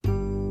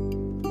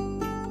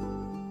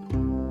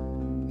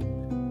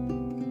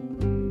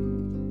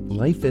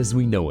Life as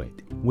We Know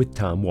It with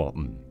Tom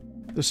Walton.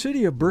 The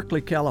city of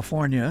Berkeley,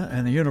 California,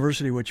 and the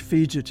university which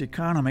feeds its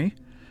economy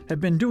have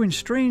been doing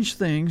strange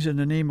things in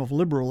the name of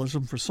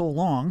liberalism for so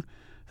long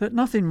that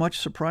nothing much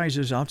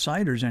surprises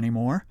outsiders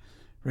anymore,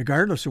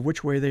 regardless of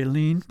which way they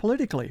lean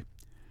politically.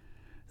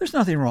 There's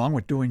nothing wrong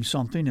with doing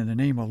something in the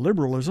name of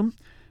liberalism,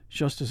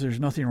 just as there's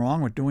nothing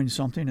wrong with doing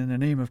something in the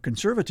name of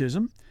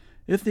conservatism,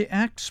 if the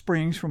act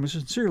springs from a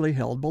sincerely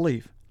held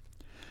belief.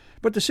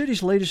 But the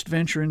city's latest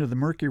venture into the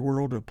murky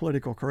world of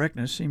political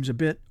correctness seems a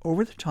bit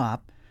over the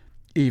top,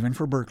 even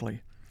for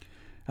Berkeley.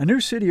 A new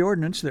city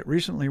ordinance that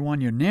recently won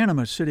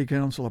unanimous city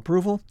council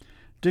approval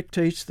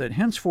dictates that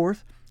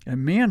henceforth a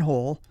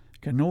manhole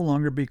can no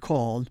longer be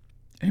called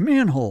a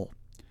manhole.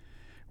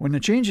 When the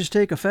changes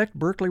take effect,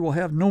 Berkeley will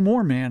have no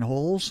more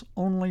manholes,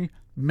 only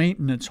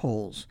maintenance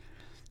holes.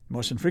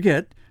 Mustn't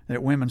forget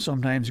that women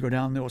sometimes go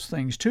down those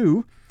things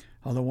too,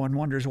 although one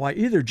wonders why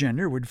either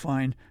gender would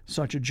find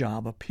such a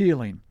job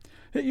appealing.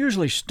 It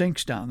usually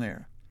stinks down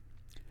there.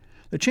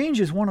 The change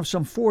is one of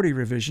some 40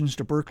 revisions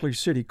to Berkeley's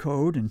city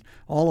code and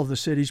all of the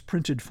city's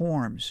printed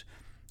forms.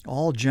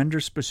 All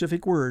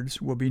gender-specific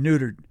words will be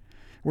neutered.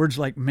 Words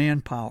like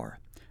manpower,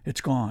 it's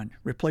gone,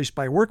 replaced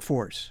by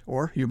workforce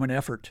or human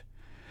effort.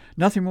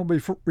 Nothing will be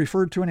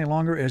referred to any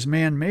longer as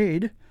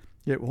man-made.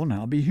 It will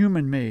now be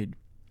human-made.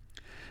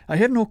 I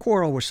have no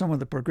quarrel with some of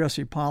the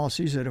progressive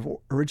policies that have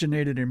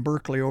originated in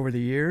Berkeley over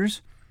the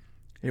years.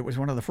 It was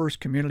one of the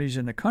first communities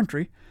in the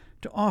country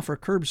to offer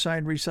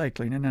curbside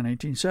recycling in the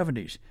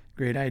 1970s.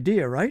 Great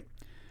idea, right?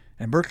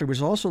 And Berkeley was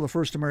also the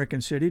first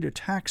American city to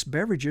tax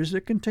beverages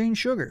that contain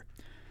sugar,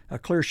 a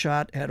clear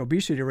shot at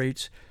obesity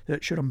rates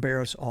that should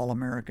embarrass all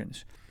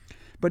Americans.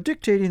 But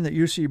dictating that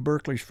UC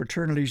Berkeley's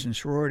fraternities and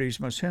sororities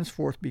must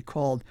henceforth be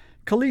called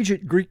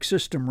collegiate Greek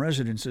system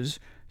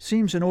residences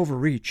seems an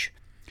overreach.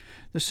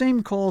 The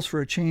same calls for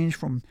a change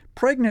from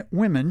pregnant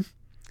women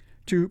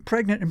to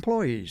pregnant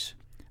employees.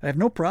 I have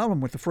no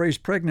problem with the phrase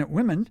pregnant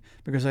women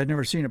because I'd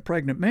never seen a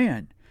pregnant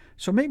man,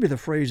 so maybe the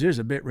phrase is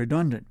a bit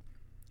redundant.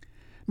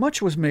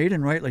 Much was made,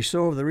 and rightly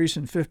so, of the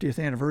recent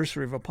 50th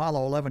anniversary of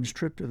Apollo 11's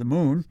trip to the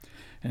moon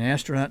and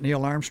astronaut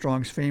Neil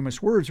Armstrong's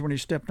famous words when he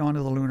stepped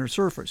onto the lunar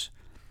surface.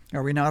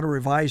 Are we now to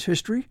revise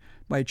history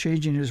by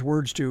changing his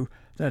words to,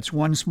 "That's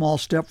one small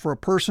step for a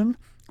person,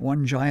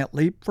 one giant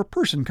leap for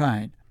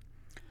personkind"?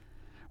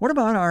 What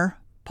about our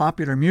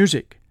popular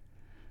music?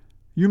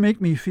 You make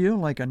me feel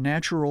like a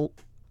natural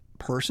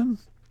person?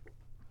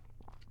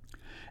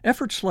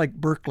 Efforts like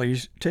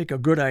Berkeley's take a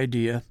good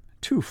idea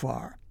too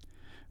far.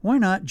 Why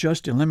not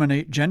just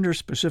eliminate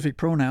gender-specific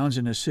pronouns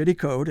in the city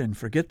code and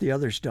forget the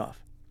other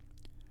stuff?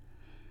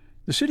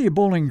 The city of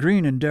Bowling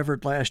Green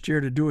endeavored last year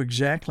to do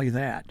exactly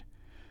that.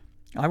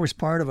 I was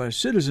part of a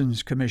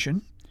citizens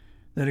commission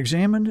that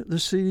examined the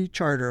city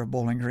charter of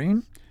Bowling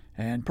Green,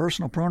 and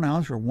personal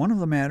pronouns were one of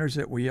the matters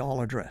that we all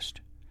addressed.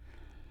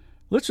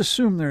 Let's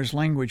assume there's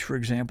language, for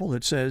example,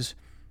 that says,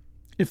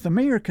 if the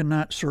mayor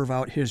cannot serve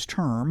out his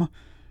term,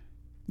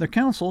 the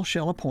council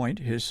shall appoint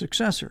his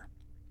successor.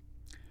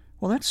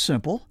 Well, that's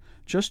simple.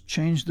 Just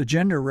change the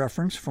gender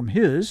reference from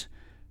his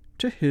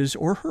to his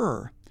or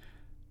her.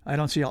 I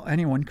don't see how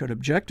anyone could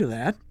object to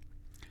that.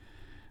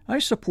 I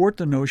support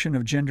the notion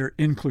of gender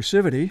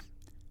inclusivity,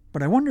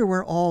 but I wonder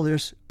where all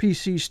this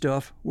PC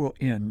stuff will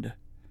end.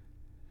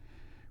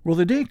 Will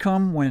the day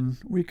come when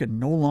we can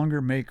no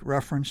longer make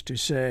reference to,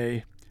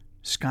 say,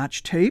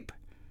 Scotch tape?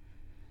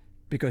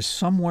 Because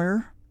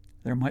somewhere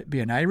there might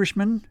be an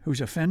Irishman who's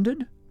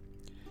offended?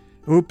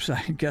 Oops,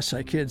 I guess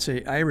I can't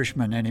say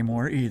Irishman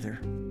anymore either.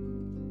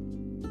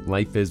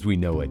 Life as We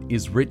Know It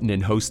is written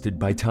and hosted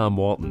by Tom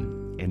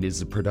Walton and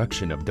is a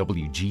production of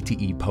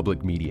WGTE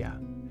Public Media.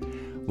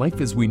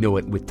 Life as We Know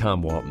It with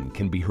Tom Walton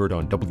can be heard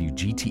on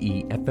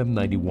WGTE FM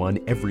 91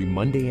 every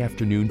Monday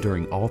afternoon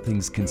during All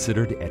Things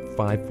Considered at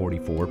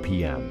 5:44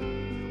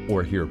 p.m.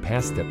 Or hear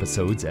past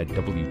episodes at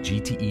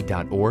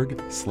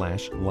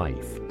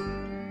wgte.org/life.